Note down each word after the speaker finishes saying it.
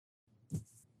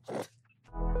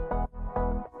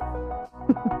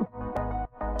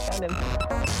Found him.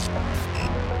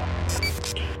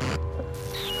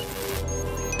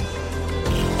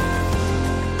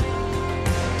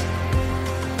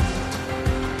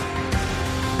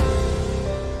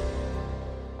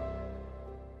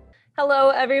 Hello,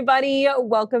 everybody.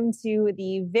 Welcome to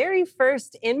the very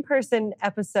first in-person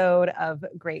episode of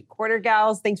Great Quarter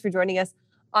Gals. Thanks for joining us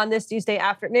on this Tuesday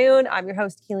afternoon. I'm your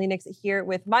host, Keely Nix, here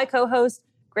with my co-host,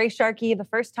 Grace Sharkey, the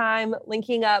first time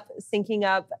linking up, syncing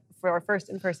up for our first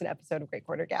in-person episode of Great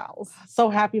Quarter Gals. So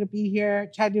happy to be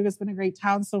here. Chattanooga's been a great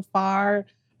town so far.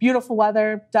 Beautiful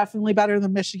weather, definitely better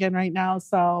than Michigan right now.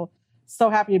 So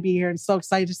happy to be here and so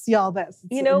excited to see all this.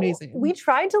 It's amazing. We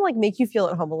tried to make you feel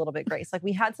at home a little bit, Grace.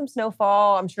 We had some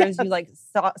snowfall. I'm sure as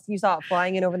you saw it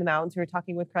flying in over the mountains. We were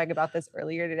talking with Craig about this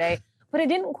earlier today, but it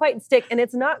didn't quite stick, and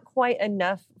it's not quite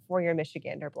enough for your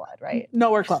Michigander blood, right?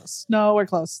 No, we're close.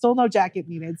 Still no jacket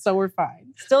needed, so we're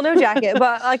fine. Still no jacket,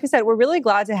 but like I said, we're really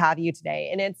glad to have you today,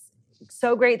 and it's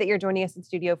so great that you're joining us in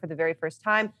studio for the very first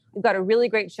time. We've got a really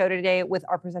great show today with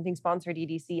our presenting sponsor,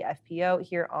 DDC FPO,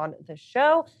 here on the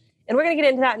show. And we're going to get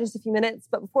into that in just a few minutes.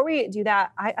 But before we do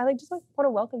that, I just want to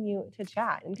welcome you to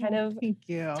chat and kind of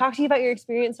talk to you about your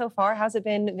experience so far. How's it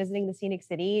been visiting the Scenic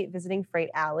City, visiting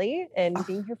Freight Alley, and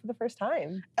being here for the first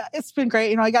time? It's been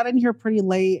great. I got in here pretty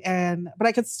late, but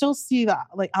I could still see the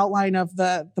outline of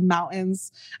the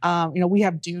mountains. We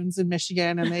have dunes in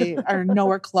Michigan, and they are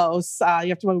nowhere close. You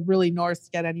have to go really north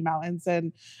to get any mountains.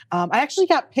 And I actually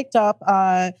got picked up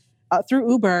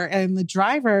through Uber, and the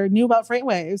driver knew about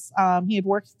FreightWaves. He had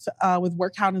worked with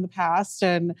Workhound in the past,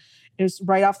 and it was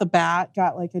right off the bat,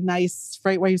 got a nice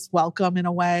FreightWaves welcome in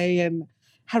a way, and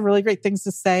had really great things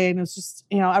to say. And it was just,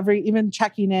 even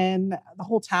checking in, the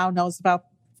whole town knows about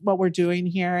what we're doing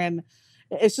here. And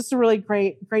it's just a really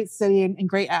great city and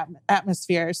great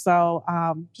atmosphere. So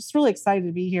just really excited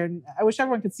to be here. And I wish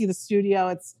everyone could see the studio.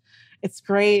 It's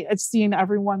great. It's seeing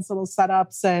everyone's little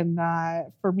setups. And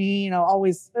for me,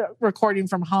 always recording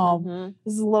from home,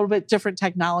 This is a little bit different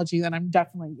technology than I'm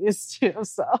definitely used to.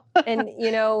 So, and,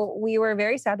 we were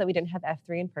very sad that we didn't have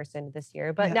F3 in person this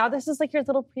year, but now this is your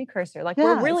little precursor.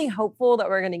 We're really hopeful that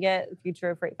we're going to get Future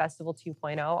of Freight Festival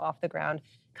 2.0 off the ground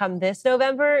come this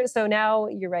November. So now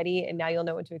you're ready, and now you'll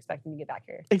know what to expect when you get back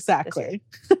here. Exactly.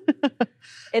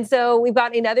 And so we've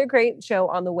got another great show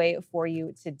on the way for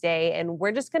you today, and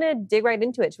we're just going to dig right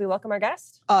into it. Should we welcome our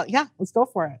guest? Yeah, let's go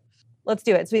for it. Let's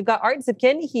do it. So we've got Art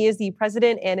Zipkin. He is the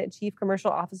president and chief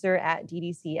commercial officer at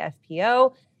DDC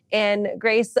FPO. And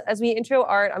Grace, as we intro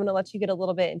Art, I'm going to let you get a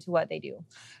little bit into what they do.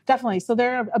 Definitely. So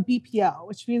they're a BPO,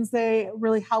 which means they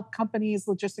really help companies,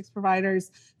 logistics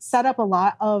providers, set up a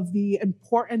lot of the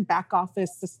important back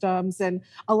office systems and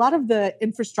a lot of the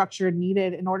infrastructure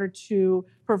needed in order to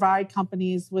provide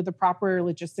companies with the proper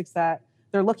logistics that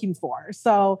they're looking for.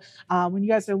 So when you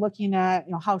guys are looking at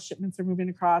how shipments are moving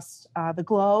across the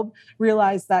globe,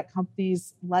 realize that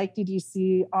companies like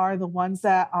DDC are the ones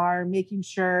that are making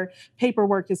sure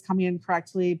paperwork is coming in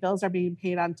correctly, bills are being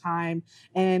paid on time,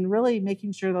 and really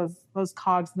making sure those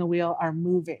cogs in the wheel are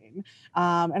moving.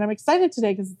 And I'm excited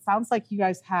today because it sounds like you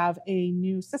guys have a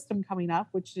new system coming up,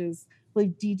 which is, I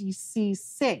believe, DDC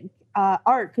Sync.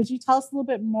 Art, could you tell us a little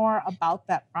bit more about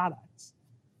that product?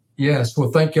 Yes. Well,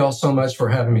 thank you all so much for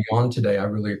having me on today. I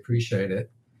really appreciate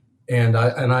it. And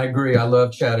I agree. I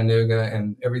love Chattanooga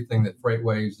and everything that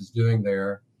FreightWaves is doing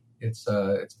there. It's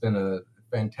been a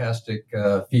fantastic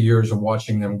few years of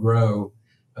watching them grow.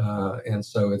 And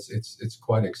so it's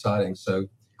quite exciting. So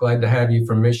glad to have you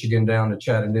from Michigan down to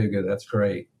Chattanooga. That's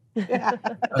great.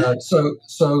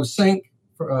 So Sync,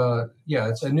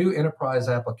 it's a new enterprise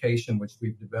application which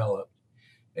we've developed.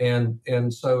 And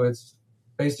so it's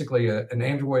basically an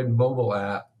Android mobile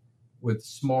app with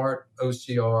smart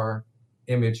OCR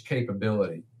image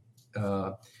capability.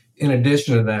 In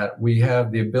addition to that, we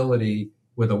have the ability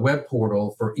with a web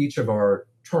portal for each of our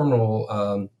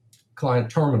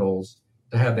client terminals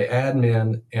to have the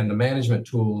admin and the management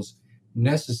tools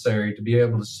necessary to be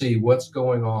able to see what's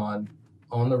going on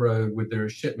the road with their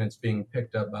shipments being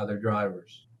picked up by their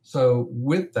drivers. So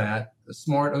with that, the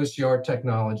smart OCR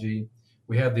technology,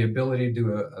 we have the ability to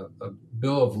do a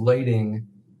bill of lading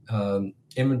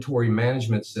inventory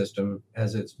management system.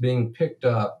 As it's being picked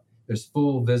up, there's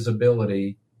full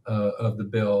visibility of the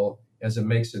bill as it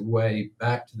makes its way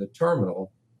back to the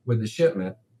terminal with the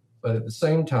shipment. But at the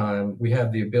same time, we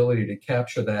have the ability to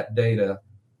capture that data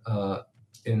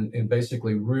in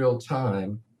basically real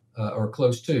time or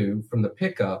close to from the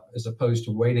pickup, as opposed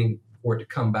to waiting for it to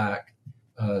come back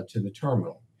to the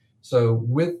terminal. So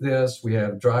with this, we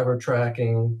have driver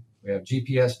tracking, we have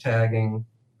GPS tagging,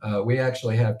 we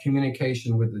actually have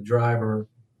communication with the driver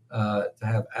to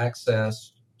have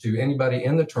access to anybody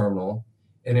in the terminal.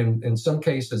 And in some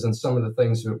cases, and some of the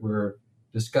things that we're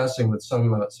discussing with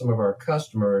some of our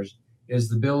customers, is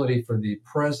the ability for the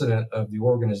president of the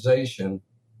organization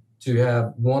to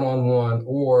have one-on-one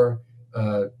or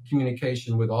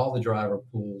communication with all the driver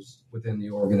pools within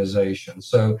the organization.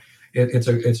 So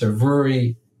it's a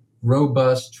very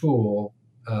robust tool,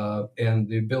 and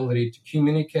the ability to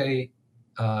communicate,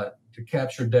 to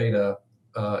capture data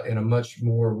in a much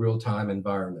more real-time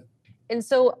environment. And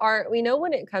so we know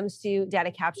when it comes to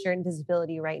data capture and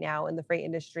visibility right now in the freight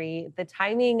industry, the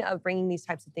timing of bringing these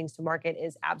types of things to market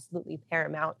is absolutely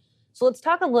paramount. So let's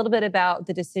talk a little bit about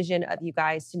the decision of you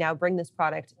guys to now bring this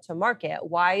product to market.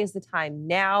 Why is the time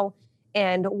now?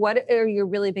 And what are your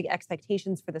really big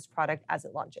expectations for this product as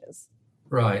it launches?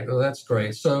 Right. Well, that's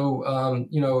great. So,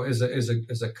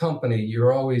 as a company,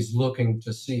 you're always looking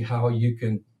to see how you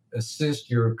can assist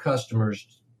your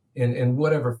customers in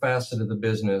whatever facet of the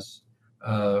business,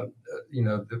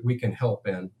 that we can help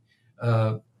in.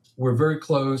 We're very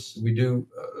close. We do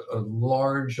a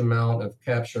large amount of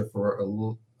capture for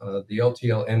the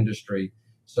LTL industry.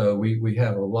 So we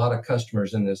have a lot of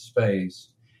customers in this space.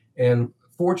 And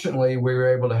fortunately, we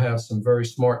were able to have some very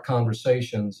smart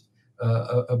conversations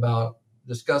about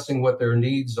discussing what their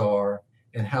needs are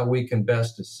and how we can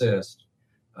best assist.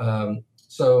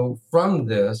 So from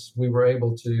this, we were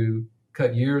able to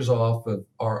cut years off of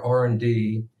our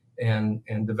R&D and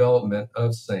development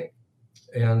of Sync.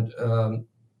 And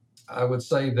I would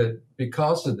say that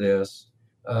because of this,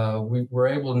 we were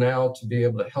able now to be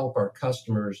able to help our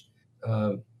customers,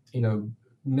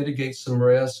 mitigate some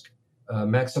risk,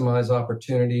 maximize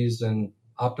opportunities, and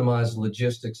optimize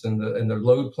logistics in their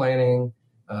load planning,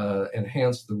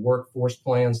 enhance the workforce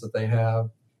plans that they have,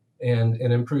 and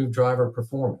improve driver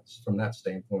performance from that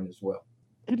standpoint as well.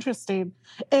 Interesting.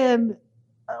 And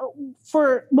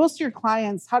for most of your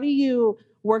clients, how do you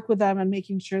work with them and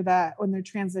making sure that when they're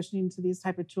transitioning to these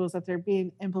type of tools that they're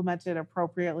being implemented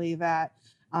appropriately, that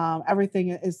everything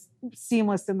is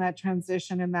seamless in that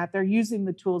transition and that they're using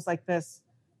the tools like this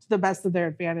to the best of their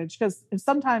advantage? Because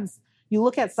sometimes you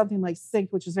look at something like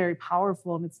Sync, which is very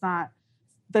powerful, and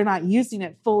they're not using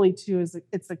it fully to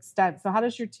its extent. So how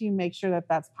does your team make sure that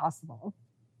that's possible?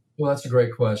 Well, that's a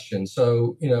great question.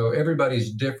 So,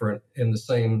 everybody's different in the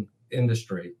same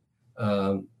industry.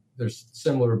 They're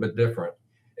similar but different.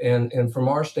 And from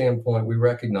our standpoint, we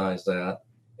recognize that.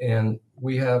 And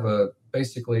we have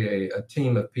basically a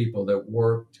team of people that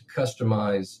work to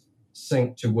customize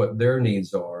Sync to what their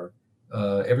needs are.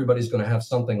 Everybody's going to have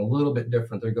something a little bit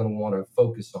different they're going to want to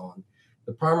focus on.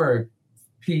 The primary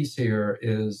piece here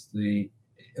is the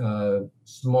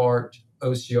smart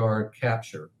OCR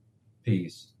capture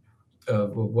piece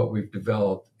of what we've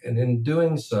developed. And in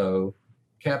doing so,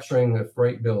 capturing the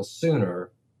freight bill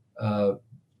sooner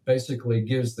basically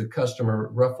gives the customer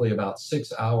roughly about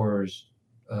 6 hours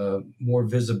more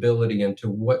visibility into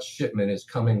what shipment is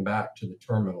coming back to the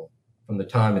terminal from the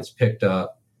time it's picked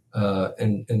up.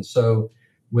 And so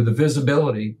with the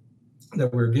visibility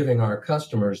that we're giving our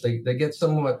customers, they get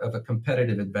somewhat of a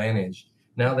competitive advantage.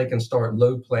 Now they can start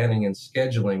load planning and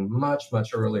scheduling much, much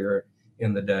earlier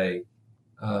in the day,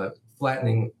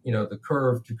 flattening, the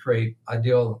curve to create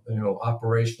ideal,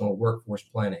 operational workforce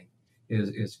planning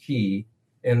is key.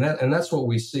 And that's what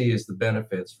we see as the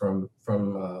benefits from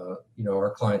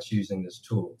our clients using this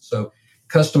tool. So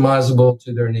customizable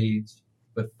to their needs,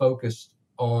 but focused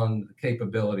on the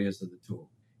capabilities of the tool.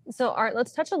 So Art,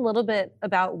 let's touch a little bit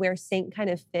about where Sync kind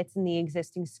of fits in the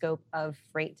existing scope of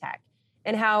freight tech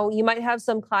and how you might have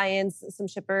some clients, some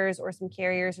shippers or some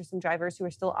carriers or some drivers who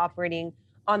are still operating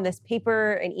on this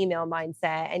paper and email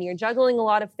mindset, and you're juggling a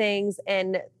lot of things,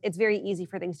 and it's very easy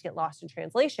for things to get lost in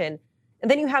translation. And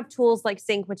then you have tools like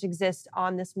Sync, which exist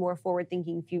on this more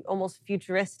forward-thinking, almost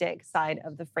futuristic side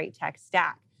of the freight tech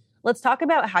stack. Let's talk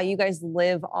about how you guys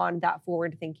live on that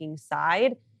forward-thinking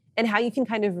side and how you can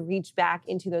kind of reach back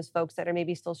into those folks that are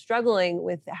maybe still struggling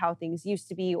with how things used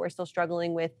to be or still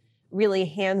struggling with really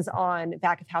hands-on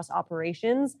back-of-house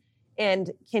operations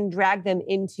and can drag them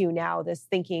into now this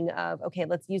thinking of, okay,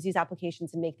 let's use these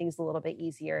applications and make things a little bit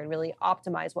easier and really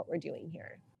optimize what we're doing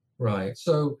here. Right.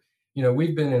 So,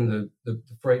 we've been in the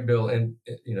freight bill and,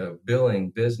 billing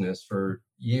business for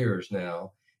years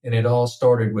now. And it all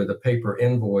started with a paper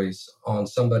invoice on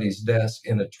somebody's desk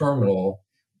in a terminal,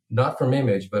 not from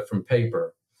image, but from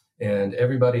paper. And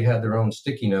everybody had their own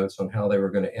sticky notes on how they were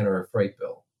going to enter a freight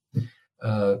bill.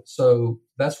 So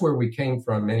that's where we came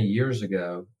from many years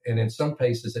ago. And in some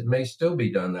cases, it may still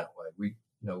be done that way.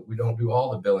 We don't do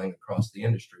all the billing across the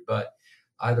industry, but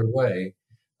either way,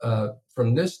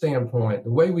 from this standpoint,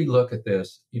 the way we look at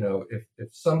this, if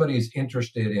somebody's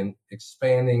interested in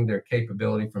expanding their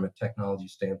capability from a technology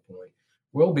standpoint,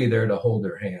 we'll be there to hold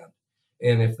their hand.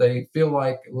 And if they feel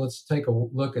like, let's take a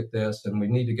look at this and we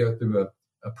need to go through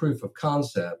a proof of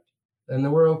concept, then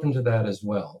we're open to that as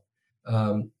well.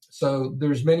 So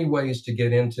there's many ways to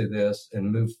get into this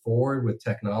and move forward with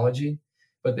technology.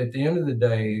 But at the end of the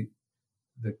day,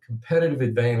 the competitive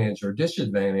advantage or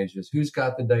disadvantage is who's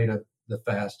got the data the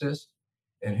fastest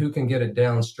and who can get it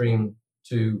downstream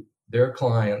to their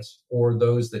clients or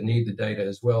those that need the data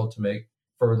as well to make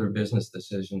further business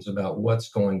decisions about what's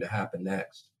going to happen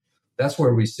next. That's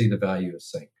where we see the value of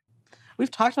Sync.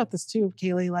 We've talked about this too,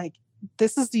 Kaylee. Like,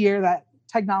 this is the year that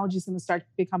technology is going to start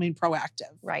becoming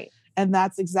proactive. Right. And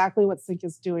that's exactly what Sync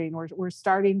is doing. We're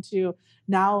starting to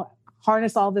now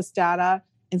harness all this data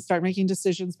and start making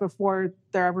decisions before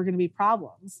there are ever going to be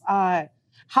problems.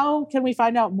 How can we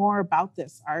find out more about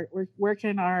this, Art? Where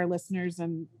can our listeners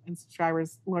and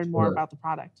subscribers learn more about the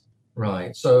product?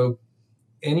 Right. So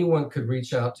anyone could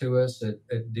reach out to us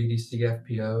at DDC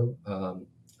FPO.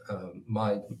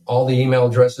 All the email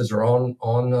addresses are on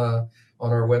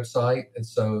our website. And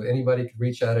so anybody can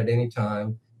reach out at any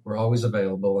time. We're always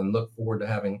available and look forward to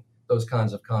having those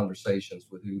kinds of conversations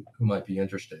with who might be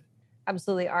interested.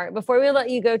 Absolutely, Art. Before we let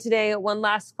you go today, one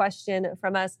last question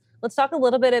from us. Let's talk a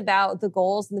little bit about the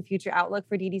goals and the future outlook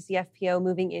for DDC FPO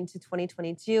moving into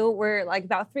 2022. We're like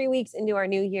about 3 weeks into our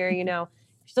new year. You're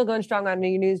still going strong on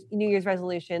New Year's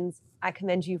resolutions. I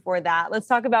commend you for that. Let's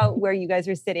talk about where you guys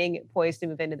are sitting poised to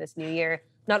move into this new year,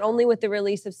 not only with the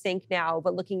release of Sync now,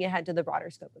 but looking ahead to the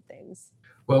broader scope of things.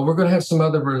 Well, we're going to have some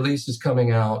other releases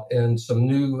coming out and some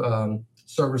new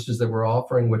services that we're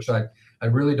offering, which I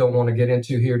really don't want to get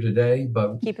into here today,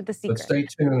 but keep it the secret. But stay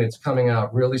tuned. It's coming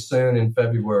out really soon in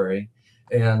February.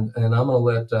 And I'm going to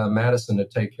let Madison to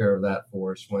take care of that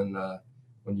for us when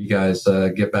you guys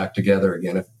get back together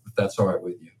again, if that's all right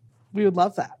with you. We would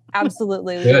love that.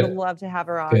 Absolutely. We would love to have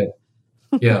her on. Good.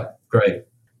 Yeah, great.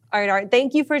 All right, Art.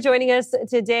 Thank you for joining us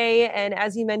today. And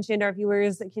as you mentioned, our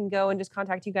viewers can go and just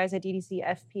contact you guys at DDC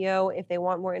FPO if they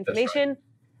want more information. Right.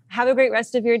 Have a great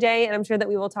rest of your day, and I'm sure that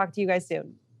we will talk to you guys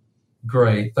soon.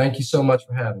 Great. Thank you so much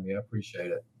for having me. I appreciate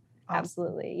it.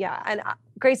 Absolutely. Yeah. And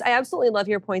Grace, I absolutely love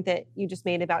your point that you just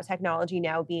made about technology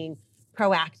now being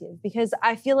proactive, because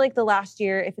I feel like the last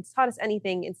year, if it's taught us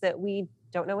anything, it's that we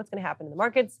don't know what's going to happen in the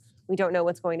markets. We don't know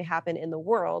what's going to happen in the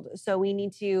world. So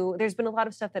there's been a lot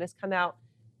of stuff that has come out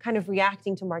kind of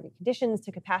reacting to market conditions,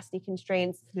 to capacity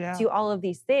constraints, to all of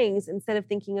these things, instead of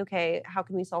thinking, okay, how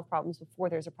can we solve problems before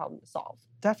there's a problem to solve?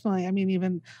 Definitely. I mean,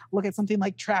 even look at something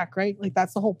like Track, right? Like,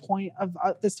 that's the whole point of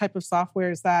this type of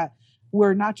software, is that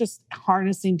we're not just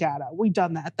harnessing data. We've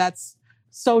done that. That's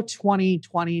so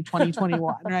 2020,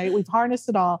 2021, right? We've harnessed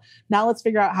it all. Now let's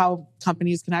figure out how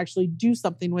companies can actually do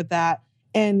something with that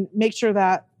and make sure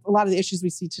that a lot of the issues we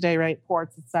see today, right,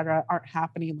 ports, et cetera, aren't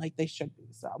happening like they should be.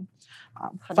 So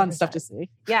fun stuff to see.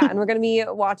 Yeah, and we're going to be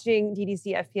watching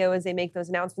DDC FPO as they make those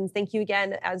announcements. Thank you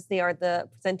again, as they are the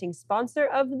presenting sponsor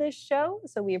of this show.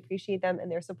 So we appreciate them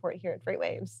and their support here at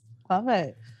FreightWaves. Love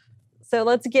it. So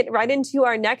let's get right into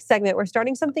our next segment. We're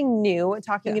starting something new,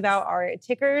 talking about our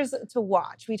tickers to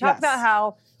watch. We talked about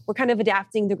how we're kind of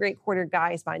adapting the great quarter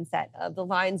guys mindset of the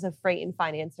lines of freight and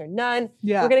finance or none.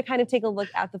 Yeah. We're going to kind of take a look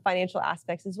at the financial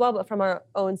aspects as well, but from our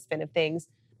own spin of things.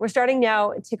 We're starting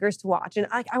now tickers to watch. And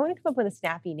I want to come up with a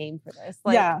snappy name for this.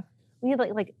 We need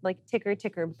like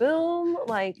ticker boom,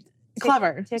 like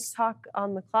clever. TikTok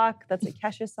on the clock. That's a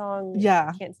Kesha song.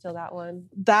 Yeah. Can't steal that one.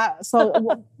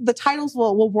 So the titles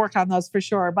we'll work on those for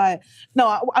sure. But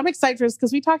no, I'm excited for this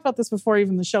because we talked about this before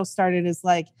even the show started, is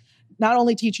like not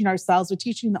only teaching ourselves, but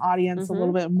teaching the audience a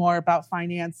little bit more about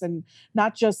finance, and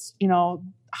not just,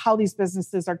 how these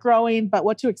businesses are growing, but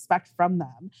what to expect from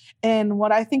them. And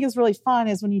what I think is really fun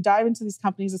is when you dive into these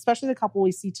companies, especially the couple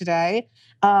we see today,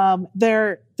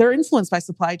 they're influenced by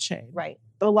supply chain. Right.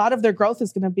 A lot of their growth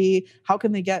is going to be how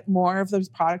can they get more of those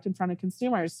product in front of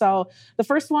consumers. So the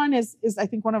first one is I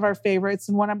think one of our favorites,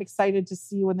 and one I'm excited to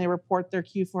see when they report their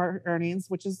Q4 earnings,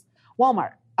 which is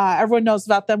Walmart. Everyone knows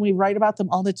about them. We write about them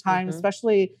all the time,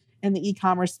 especially in the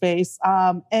e-commerce space.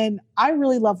 And I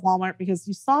really love Walmart because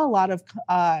you saw a lot of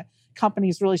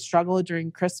companies really struggle during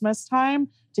Christmas time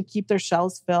to keep their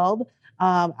shelves filled.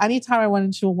 Anytime I went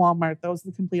into a Walmart, that was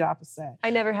the complete opposite. I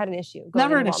never had an issue.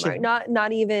 Never an Walmart. issue.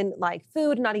 Not even like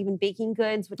food, not even baking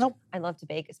goods, which I love to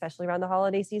bake, especially around the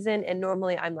holiday season. And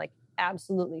normally I'm like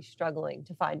absolutely struggling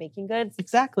to find baking goods,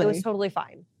 Exactly. it was totally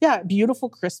fine. Yeah, beautiful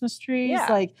Christmas trees, Yeah.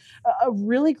 like a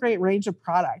really great range of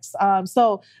products.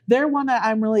 So they're one that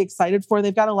I'm really excited for.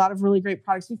 They've got a lot of really great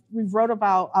products. We've wrote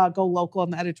about Go Local on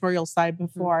the editorial side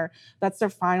before. That's their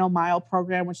Final Mile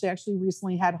program, which they actually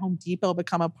recently had Home Depot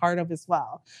become a part of as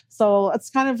well. So it's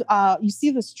kind of, you see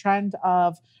this trend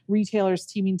of retailers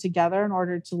teaming together in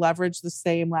order to leverage the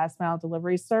same last mile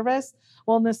delivery service.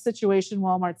 Well, in this situation,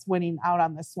 Walmart's winning out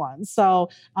on this one. So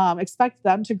expect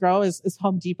them to grow as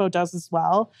Home Depot does as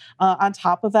well. On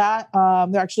top of that,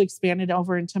 they're actually expanded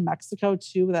over into Mexico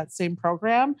too with that same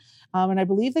program. And I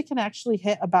believe they can actually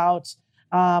hit about,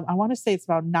 I want to say it's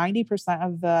about 90%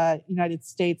 of the United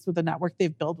States with the network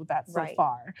they've built with that so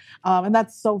far. And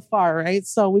that's so far, right?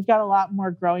 So we've got a lot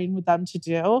more growing with them to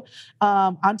do.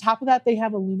 On top of that, they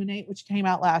have Illuminate, which came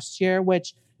out last year,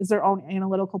 which is their own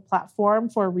analytical platform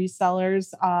for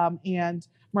resellers and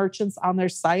merchants on their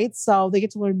site. So they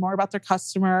get to learn more about their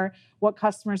customer, what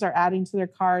customers are adding to their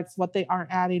carts, what they aren't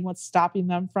adding, what's stopping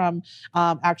them from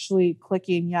actually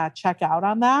clicking check out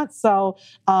on that. So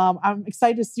I'm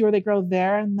excited to see where they grow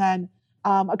there. And then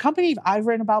a company I've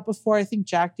written about before, I think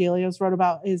Jack Dalios wrote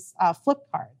about, is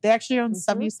Flipkart. They actually own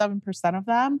 77% of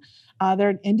them. They're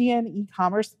an Indian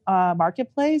e-commerce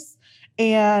marketplace,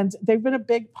 and they've been a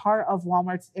big part of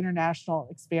Walmart's international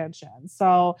expansion.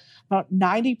 So about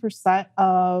 90%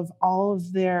 of all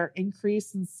of their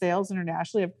increase in sales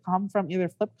internationally have come from either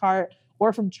Flipkart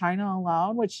or from China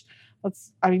alone, which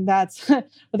that's with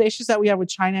the issues that we have with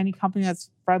China. Any company that's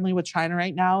friendly with China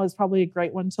right now is probably a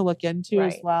great one to look into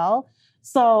as well.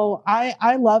 So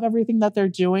I love everything that they're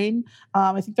doing.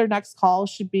 I think their next call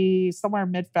should be somewhere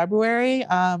mid-February.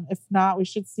 If not, we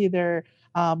should see their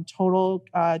total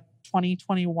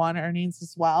 2021 earnings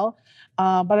as well.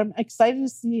 But I'm excited to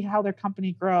see how their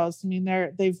company grows. I mean,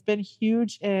 they've been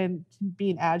huge in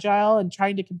being agile and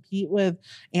trying to compete with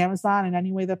Amazon in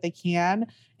any way that they can.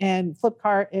 And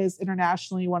Flipkart is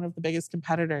internationally one of the biggest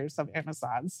competitors of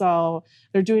Amazon. So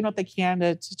they're doing what they can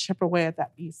to chip away at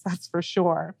that beast, that's for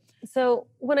sure. So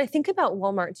when I think about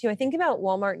Walmart too, I think about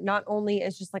Walmart not only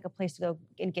as just like a place to go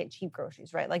and get cheap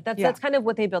groceries, right? Like that's kind of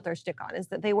what they built their shtick on, is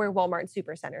that they were Walmart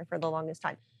Supercenter for the longest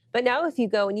time. But now if you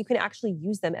go and you can actually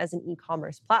use them as an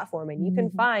e-commerce platform, and you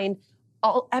can find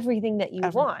everything that you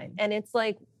want. And it's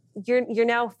like you're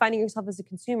now finding yourself as a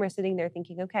consumer sitting there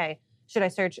thinking, okay, should I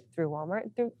search through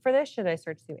Walmart for this? Should I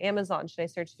search through Amazon? Should I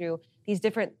search through these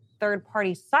different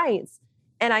third-party sites?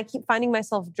 And I keep finding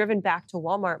myself driven back to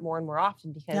Walmart more and more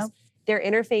often because their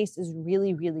interface is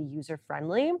really, really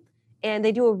user-friendly. And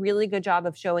they do a really good job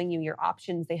of showing you your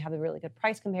options. They have a really good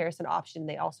price comparison option.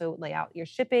 They also lay out your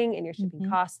shipping and your shipping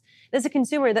costs. As a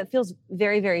consumer, that feels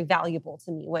very, very valuable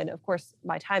to me when, of course,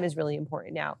 my time is really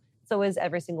important now. So is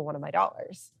every single one of my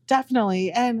dollars.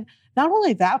 Definitely. And not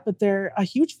only that, but they're a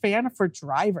huge fan for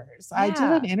drivers. I did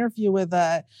an interview with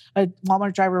a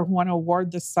Walmart driver who won an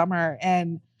award this summer,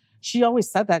 and she always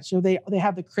said that. They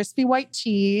have the crispy white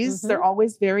tees. They're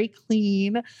always very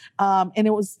clean. And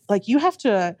it was like, you have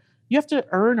to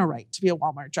earn a right to be a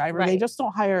Walmart driver. They just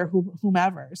don't hire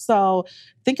whomever. So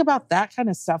think about that kind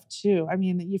of stuff too. I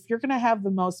mean, if you're going to have the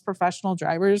most professional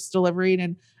drivers delivering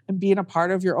and being a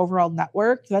part of your overall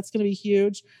network, that's going to be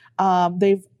huge.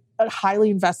 They've highly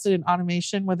invested in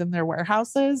automation within their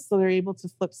warehouses, so they're able to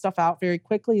flip stuff out very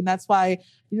quickly, and that's why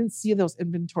you didn't see those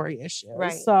inventory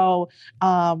issues. So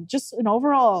just an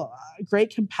overall great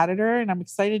competitor, and I'm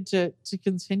excited to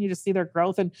continue to see their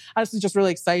growth, and honestly just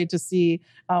really excited to see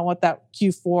what that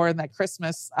Q4 and that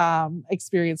Christmas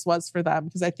experience was for them,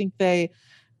 because I think Bed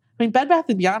Bath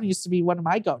 & Beyond used to be one of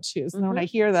my go-tos, and then when I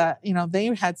hear that they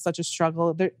had such a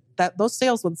struggle, that those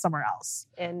sales went somewhere else.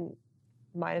 And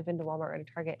might have been to Walmart or to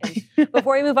Target. And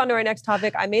before we move on to our next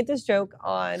topic, I made this joke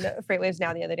on FreightWaves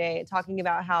Now the other day, talking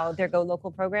about how their Go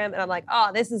Local program, and I'm like,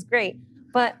 oh, this is great.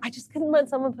 But I just couldn't let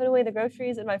someone put away the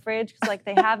groceries in my fridge because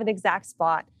they have an exact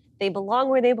spot. They belong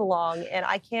where they belong, and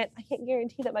I can't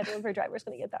guarantee that my delivery driver is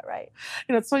going to get that right.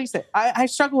 It's funny you say. I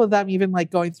struggle with them even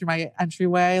going through my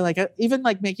entryway, even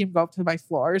making them go up to my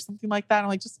floor or something like that. I'm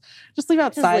like, just leave it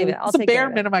outside. Just leave it. It's a bare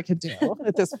minimum I could do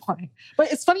at this point.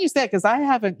 But it's funny you say it, because I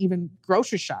haven't even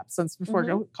grocery shopped since before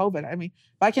COVID. I mean,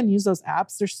 if I can use those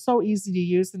apps, they're so easy to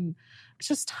use, and it's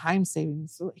just time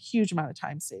savings, a huge amount of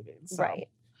time savings. So. Right.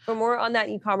 For more on that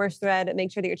e-commerce thread,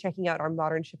 make sure that you're checking out our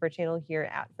Modern Shipper channel here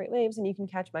at FreightWaves, and you can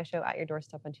catch my show At Your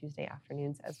Doorstep on Tuesday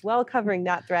afternoons as well, covering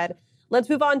that thread. Let's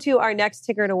move on to our next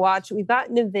ticker to watch. We've got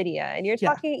NVIDIA, and you're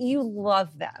talking, you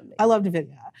love them. I love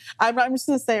NVIDIA. I'm just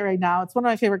going to say it right now, it's one of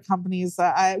my favorite companies.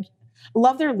 I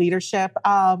love their leadership.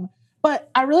 But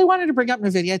I really wanted to bring up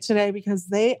NVIDIA today because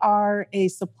they are a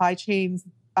supply chain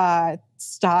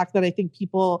stock that I think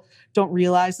people don't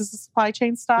realize is a supply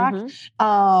chain stock.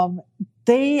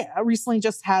 They recently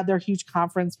just had their huge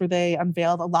conference where they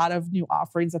unveiled a lot of new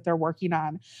offerings that they're working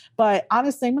on. But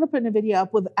honestly, I'm going to put NVIDIA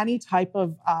up with any type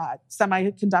of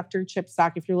semiconductor chip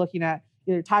stock. If you're looking at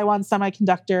either Taiwan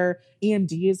Semiconductor,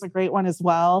 AMD is a great one as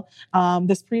well.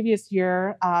 This previous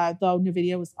year, though,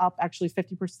 NVIDIA was up actually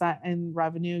 50% in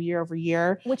revenue year over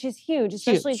year. Which is huge,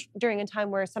 especially during a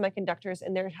time where semiconductors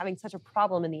and they're having such a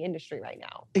problem in the industry right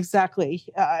now. Exactly.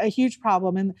 A huge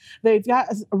problem. And they've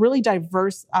got a really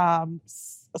diverse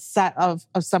set of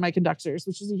semiconductors,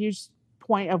 which is a huge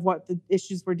point of what the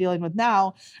issues we're dealing with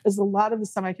now is a lot of the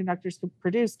semiconductors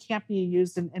produced can't be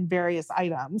used in various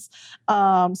items.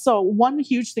 So one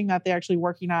huge thing that they're actually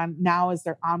working on now is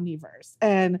their Omniverse.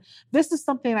 And this is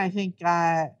something I think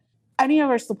any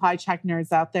of our supply tech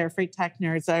nerds out there, freight tech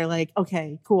nerds are like,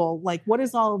 okay, cool. Like, what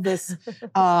is all of this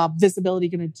visibility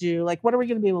going to do? Like, what are we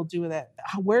going to be able to do with it?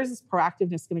 Where is this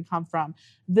proactiveness going to come from?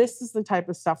 This is the type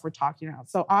of stuff we're talking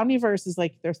about. So Omniverse is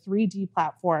like their 3D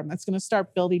platform that's going to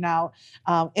start building out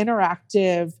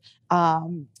interactive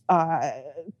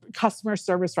customer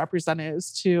service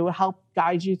representatives to help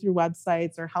guide you through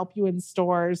websites or help you in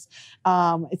stores.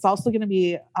 It's also going to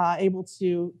be able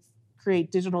to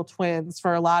create digital twins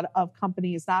for a lot of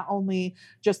companies, not only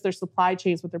just their supply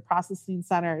chains, but their processing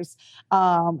centers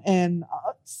and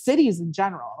cities in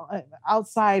general.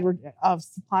 Outside of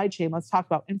supply chain, let's talk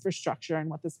about infrastructure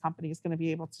and what this company is going to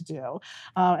be able to do.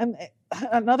 And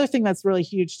another thing that's really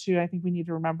huge too, I think we need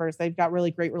to remember, is they've got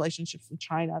really great relationships with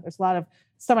China. There's a lot of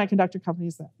semiconductor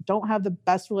companies that don't have the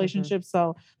best relationships.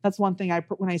 So that's one thing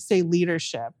when I say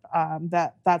leadership,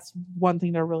 that's one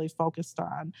thing they're really focused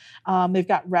on. They've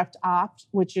got ReptOpt,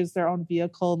 which is their own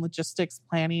vehicle and logistics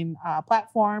planning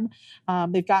platform.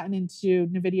 They've gotten into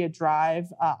NVIDIA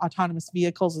Drive, autonomous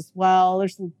vehicles as well.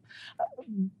 There's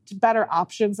better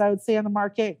options, I would say, on the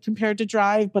market compared to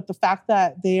Drive. But the fact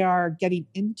that they are getting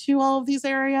into all of these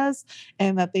areas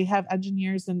and that they have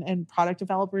engineers and product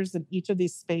developers in each of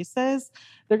these spaces,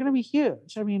 they're going to be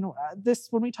huge. I mean,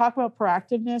 when we talk about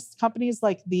proactiveness, companies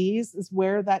like these is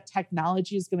where that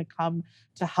technology is going to come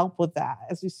to help with that.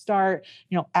 As we start,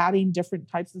 adding different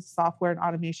types of software and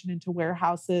automation into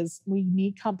warehouses, we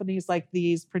need companies like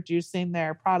these producing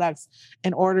their products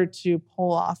in order to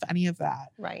pull off any of that.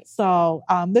 Right. So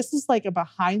this is like a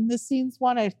behind the scenes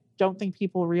one. I don't think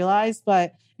people realize,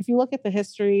 but if you look at the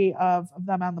history of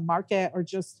them on the market or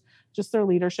just their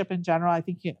leadership in general, I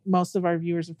think most of our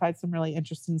viewers would find some really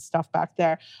interesting stuff back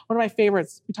there. One of my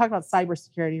favorites, we talked about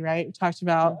cybersecurity, right? We talked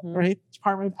about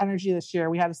Department of Energy this year.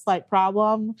 We had a slight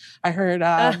problem. I heard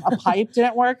a pipe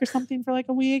didn't work or something for like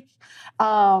a week.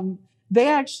 They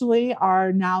actually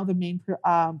are now the main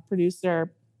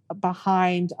producer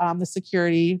behind the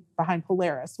security behind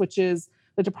Polaris, which is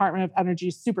the Department of Energy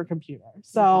supercomputer.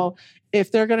 So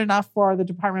if they're good enough for the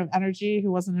Department of Energy, who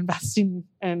wasn't investing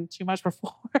in too much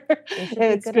before,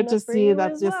 it's good to see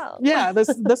that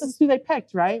this is who they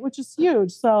picked, right? Which is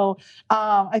huge. So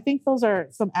I think those are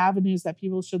some avenues that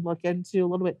people should look into a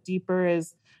little bit deeper,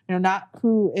 is, not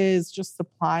who is just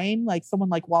supplying, like someone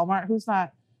like Walmart, who's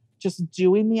not just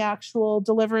doing the actual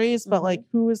deliveries, but like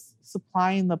who is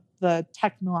supplying the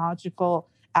technological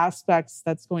aspects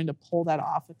that's going to pull that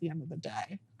off at the end of the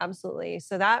day. Absolutely.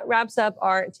 So that wraps up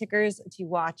our tickers to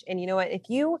watch. And you know what? If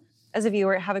you, as a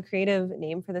viewer, have a creative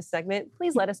name for this segment,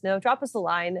 please let us know. Drop us a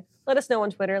line. Let us know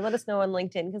on Twitter. Let us know on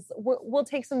LinkedIn, because we'll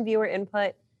take some viewer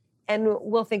input and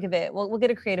we'll think of it. We'll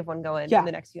get a creative one going in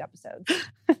the next few episodes.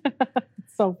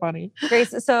 So funny.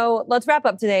 Grace, so let's wrap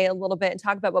up today a little bit and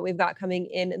talk about what we've got coming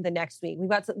in the next week. We've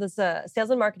got this Sales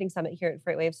and Marketing Summit here at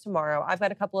FreightWaves tomorrow. I've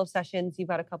got a couple of sessions. You've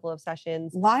got a couple of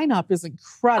sessions. Lineup is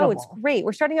incredible. Oh, it's great.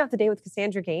 We're starting off the day with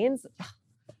Cassandra Gaines.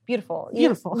 Beautiful.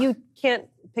 Beautiful. You can't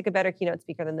pick a better keynote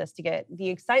speaker than this to get the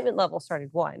excitement level started,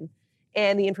 one,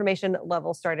 and the information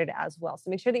level started as well.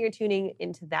 So make sure that you're tuning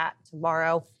into that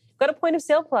tomorrow. Got a point of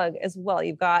sale plug as well.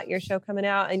 You've got your show coming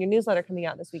out and your newsletter coming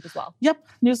out this week as well. Yep.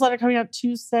 Newsletter coming out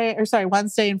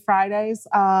Wednesday and Fridays.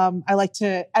 I like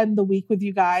to end the week with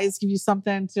you guys, give you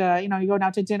something to, you're going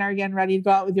out to dinner, getting ready to go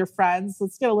out with your friends.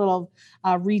 Let's get a little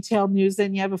retail news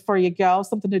in you before you go,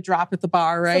 something to drop at the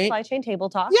bar, right? Supply chain table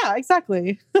talk. Yeah,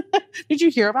 exactly. Did you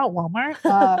hear about Walmart?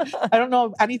 I don't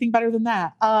know anything better than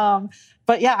that.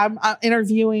 But yeah, I'm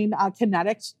interviewing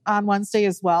Kinetic on Wednesday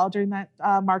as well during that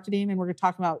marketing. And we're going to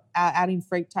talk about adding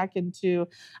freight tech into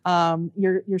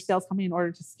your sales company in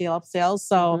order to scale up sales.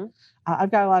 So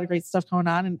I've got a lot of great stuff going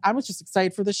on, and I was just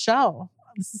excited for the show.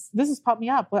 This has pumped me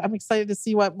up. I'm excited to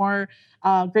see what more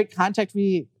great content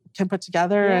we can put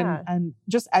together Yeah. and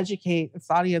just educate its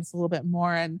audience a little bit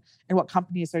more and what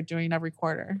companies are doing every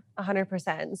quarter.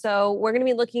 100%. So we're going to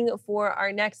be looking for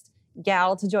our next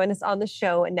gal to join us on the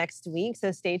show next week.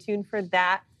 So stay tuned for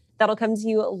that. That'll come to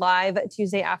you live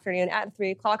Tuesday afternoon at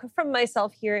 3:00 from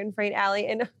myself here in Freight Alley.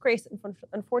 And Grace,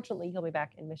 unfortunately, he'll be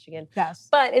back in Michigan. Yes.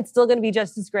 But it's still going to be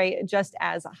just as great, just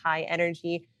as high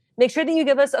energy. Make sure that you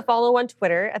give us a follow on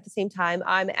Twitter at the same time.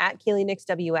 I'm at Kaylee Nix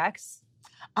WX.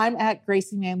 I'm at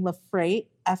Gracie Man LaFreight,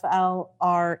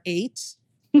 FLR8.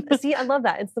 See, I love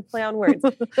that. It's the play on words.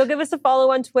 Go give us a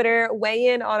follow on Twitter. Weigh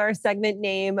in on our segment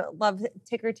name. Love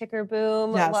Ticker Ticker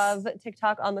Boom. Yes. Love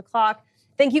TikTok on the Clock.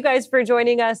 Thank you guys for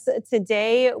joining us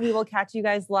today. We will catch you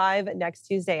guys live next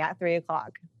Tuesday at 3:00.